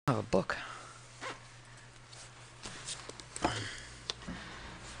A book.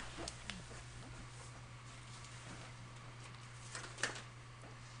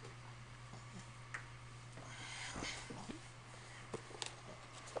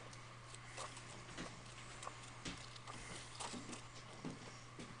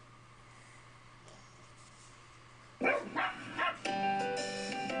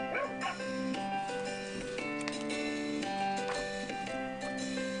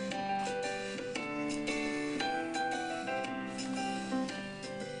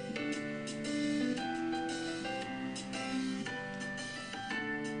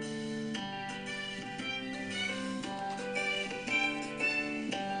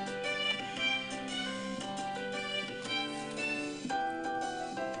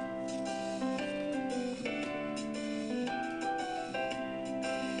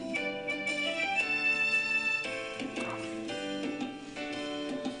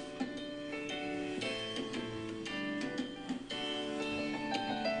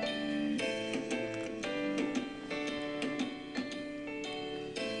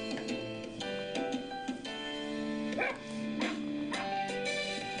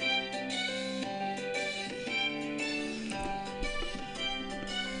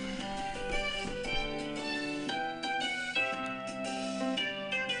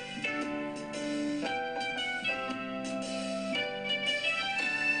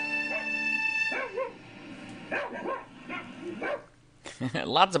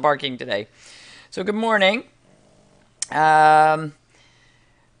 Lots of barking today. So, good morning. Um,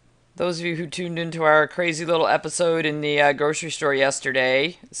 those of you who tuned into our crazy little episode in the grocery store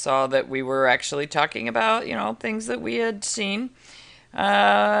yesterday saw that we were actually talking about, things that we had seen.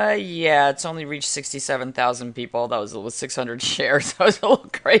 Yeah, it's only reached 67,000 people. That was with 600 shares. That was a little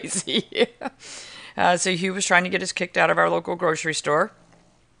crazy. So, Hugh was trying to get us kicked out of our local grocery store.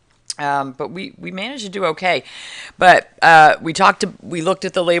 But we managed to do okay. But we looked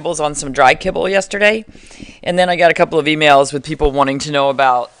at the labels on some dry kibble yesterday, and then I got a couple of emails with people wanting to know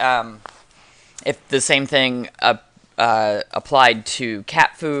about if the same thing applied to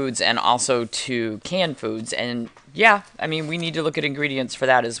cat foods and also to canned foods. And yeah, I mean, we need to look at ingredients for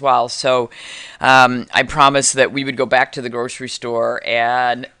that as well. So I promised that we would go back to the grocery store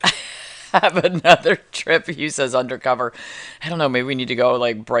and have another trip. Hugh says undercover. I don't know. Maybe we need to go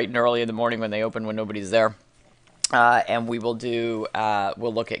like bright and early in the morning when they open, when nobody's there. And we will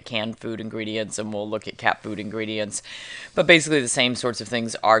we'll look at canned food ingredients and we'll look at cat food ingredients. But basically the same sorts of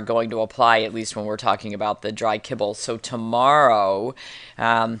things are going to apply, at least when we're talking about the dry kibble. So tomorrow,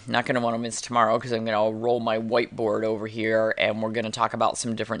 not going to want to miss tomorrow because I'm going to roll my whiteboard over here and we're going to talk about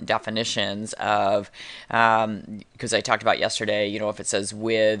some different definitions of, because I talked about yesterday, if it says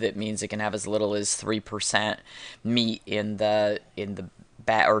with, it means it can have as little as 3% meat in the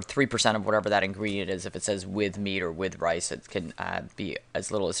or 3% of whatever that ingredient is. If it says with meat or with rice, it can be as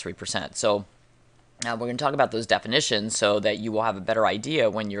little as 3%. So we're going to talk about those definitions so that you will have a better idea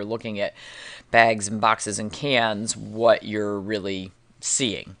when you're looking at bags and boxes and cans what you're really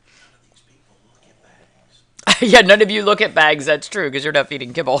seeing. Yeah, none of you look at bags. That's true because you're not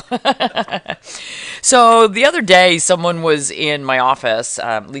feeding kibble. So the other day, someone was in my office,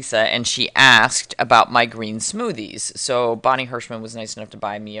 Lisa, and she asked about my green smoothies. So Bonnie Hirschman was nice enough to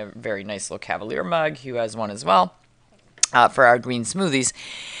buy me a very nice little Cavalier mug. Hugh has one as well for our green smoothies.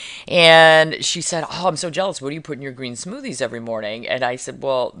 And she said, "Oh, I'm so jealous. What do you put in your green smoothies every morning?" And I said,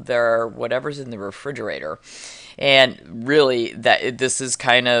 "Well, they're whatever's in the refrigerator." And really, this is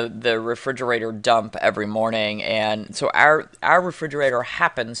kind of the refrigerator dump every morning. And so our refrigerator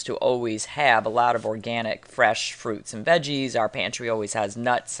happens to always have a lot of organic, fresh fruits and veggies. Our pantry always has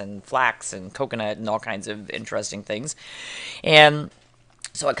nuts and flax and coconut and all kinds of interesting things. And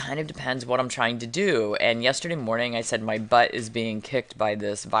so it kind of depends what I'm trying to do. And yesterday morning, I said my butt is being kicked by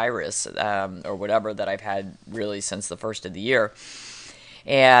this virus or whatever that I've had really since the first of the year.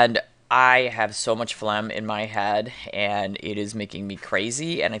 And I have so much phlegm in my head, and it is making me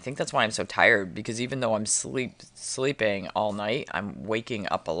crazy. And I think that's why I'm so tired, because even though I'm sleeping all night, I'm waking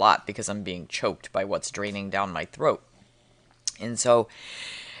up a lot because I'm being choked by what's draining down my throat. And so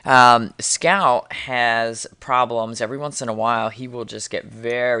Scout has problems. Every once in a while, he will just get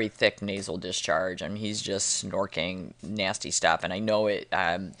very thick nasal discharge. I mean, he's just snorking nasty stuff. And I know it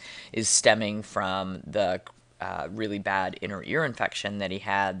is stemming from the really bad inner ear infection that he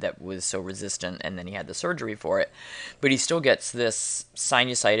had that was so resistant, and then he had the surgery for it. But he still gets this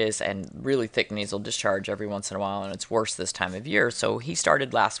sinusitis and really thick nasal discharge every once in a while, and it's worse this time of year. So he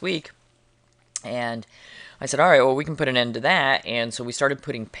started last week, and I said, all right, well, we can put an end to that. And so we started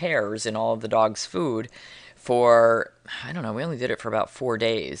putting pears in all of the dog's food for, I don't know, we only did it for about 4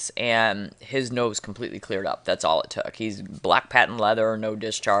 days, and his nose completely cleared up. That's all it took. He's black patent leather, no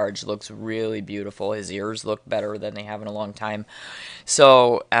discharge, looks really beautiful. His ears look better than they have in a long time.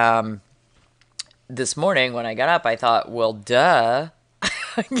 So this morning when I got up, I thought, well, duh.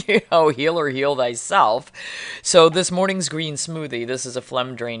 Heal or heal thyself. So this morning's green smoothie, this is a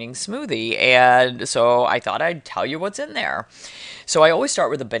phlegm draining smoothie, and so I thought I'd tell you what's in there. So I always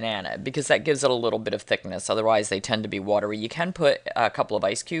start with a banana because that gives it a little bit of thickness. Otherwise, they tend to be watery. You can put a couple of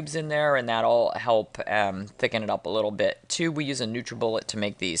ice cubes in there, and that'll help thicken it up a little bit. Too, we use a NutriBullet to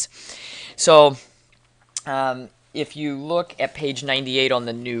make these. So if you look at page 98 on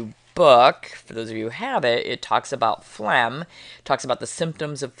the new book, for those of you who have it, it talks about phlegm, talks about the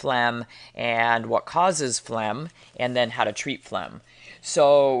symptoms of phlegm and what causes phlegm, and then how to treat phlegm.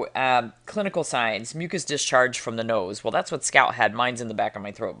 So clinical signs: mucus discharge from the nose. Well, that's what Scout had. Mine's in the back of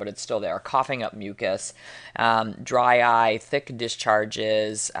my throat, but it's still there. Coughing up mucus, dry eye, thick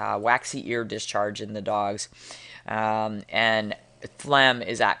discharges, waxy ear discharge in the dogs, and phlegm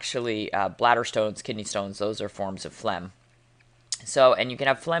is actually bladder stones, kidney stones. Those are forms of phlegm. So, and you can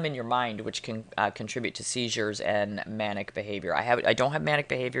have phlegm in your mind, which can contribute to seizures and manic behavior. I don't have manic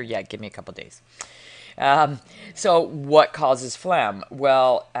behavior yet. Give me a couple days. So, what causes phlegm?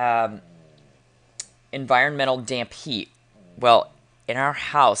 Well, environmental damp heat. Well, in our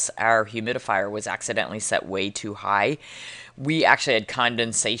house, our humidifier was accidentally set way too high. We actually had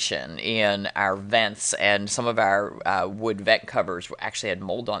condensation in our vents, and some of our wood vent covers actually had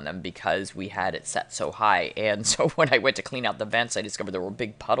mold on them because we had it set so high. And so when I went to clean out the vents, I discovered there were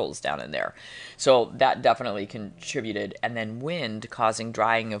big puddles down in there. So that definitely contributed. And then wind causing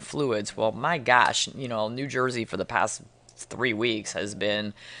drying of fluids. Well, my gosh, New Jersey for the past 3 weeks has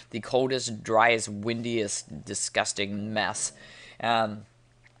been the coldest, driest, windiest, disgusting mess.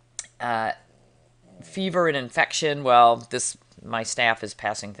 Fever and infection. Well, my staff is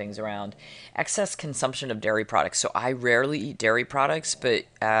passing things around. Excess consumption of dairy products. So I rarely eat dairy products, but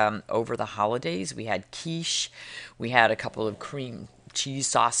over the holidays we had quiche. We had a couple of cream cheese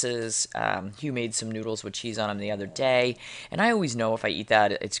sauces. Hugh made some noodles with cheese on them the other day, and I always know if I eat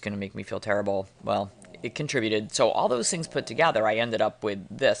that, it's going to make me feel terrible. Well, it contributed. So all those things put together, I ended up with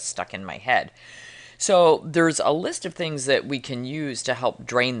this stuck in my head. So there's a list of things that we can use to help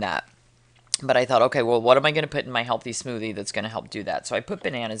drain that. But I thought, okay, well, what am I going to put in my healthy smoothie that's going to help do that? So I put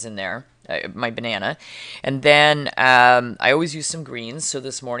bananas in there, my banana. And then I always use some greens. So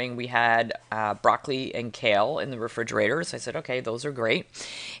this morning we had broccoli and kale in the refrigerator. So I said, okay, those are great.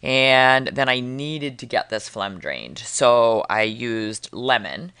 And then I needed to get this phlegm drained. So I used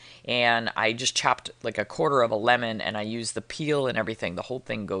lemon. And I just chopped like a quarter of a lemon, and I used the peel and everything. The whole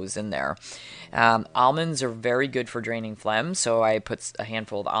thing goes in there. Almonds are very good for draining phlegm, so I put a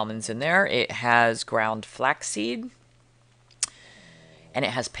handful of almonds in there. It has ground flaxseed, and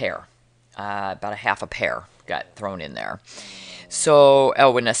it has pear. About a half a pear got thrown in there. So,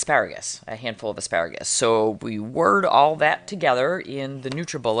 and asparagus, a handful of asparagus. So we word all that together in the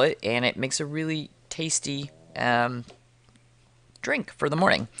NutriBullet, and it makes a really tasty drink for the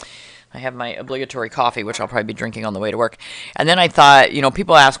morning. I have my obligatory coffee, which I'll probably be drinking on the way to work. And then I thought,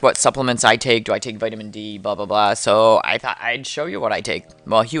 people ask what supplements I take. Do I take vitamin D, blah, blah, blah. So I thought I'd show you what I take.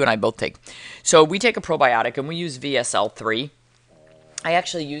 Well, Hugh and I both take. So we take a probiotic, and we use VSL3. I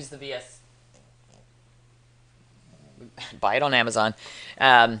actually use the buy it on Amazon.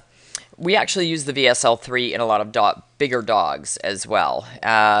 We actually use the VSL3 in a lot of bigger dogs as well.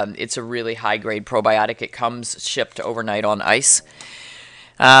 It's a really high-grade probiotic. It comes shipped overnight on ice.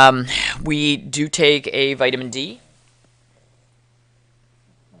 We do take a vitamin D.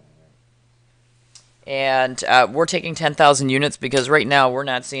 And we're taking 10,000 units because right now we're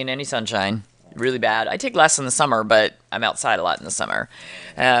not seeing any sunshine. Really bad. I take less in the summer, but I'm outside a lot in the summer.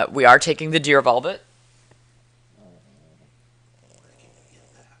 We are taking the deer velvet.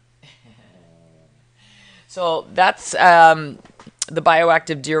 So that's the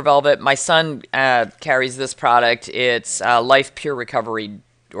bioactive deer velvet. My son carries this product. It's Life Pure Recovery,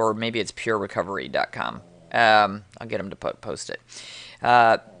 or maybe it's purerecovery.com. I'll get him to post it.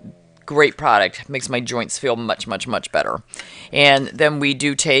 Great product. Makes my joints feel much, much, much better. And then we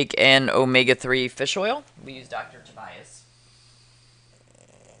do take an omega-3 fish oil. We use Dr. Tobias.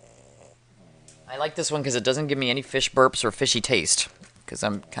 I like this one because it doesn't give me any fish burps or fishy taste, because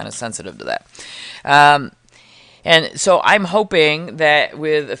I'm kind of sensitive to that. And so I'm hoping that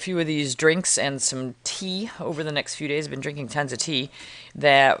with a few of these drinks and some tea over the next few days, I've been drinking tons of tea,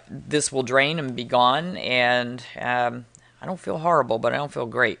 that this will drain and be gone, and I don't feel horrible, but I don't feel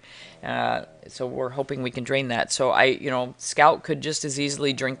great. So we're hoping we can drain that. So Scout could just as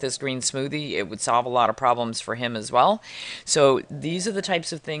easily drink this green smoothie. It would solve a lot of problems for him as well. So these are the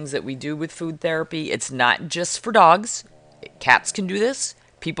types of things that we do with food therapy. It's not just for dogs. Cats can do this.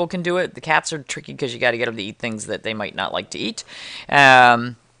 People can do it. The cats are tricky because you got to get them to eat things that they might not like to eat.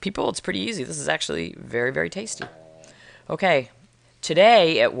 People, it's pretty easy. This is actually very, very tasty. Okay.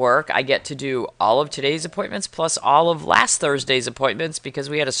 Today at work, I get to do all of today's appointments plus all of last Thursday's appointments because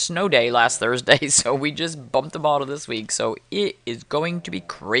we had a snow day last Thursday, so we just bumped them all to this week. So it is going to be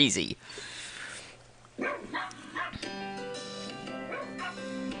crazy.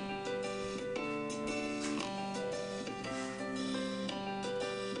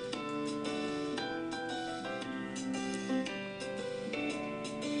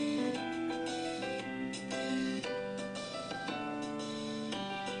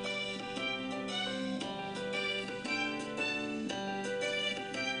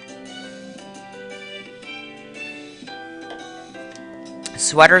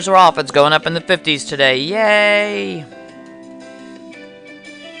 Sweaters are off. It's going up in the 50s today. Yay!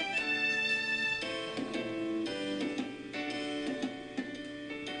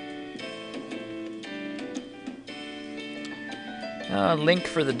 Link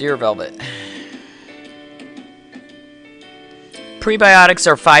for the deer velvet. Prebiotics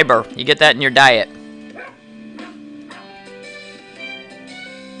are fiber. You get that in your diet.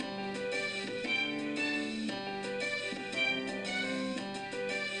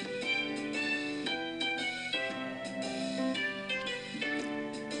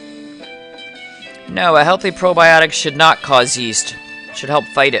 No, a healthy probiotic should not cause yeast. It should help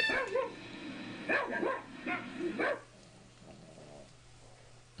fight it.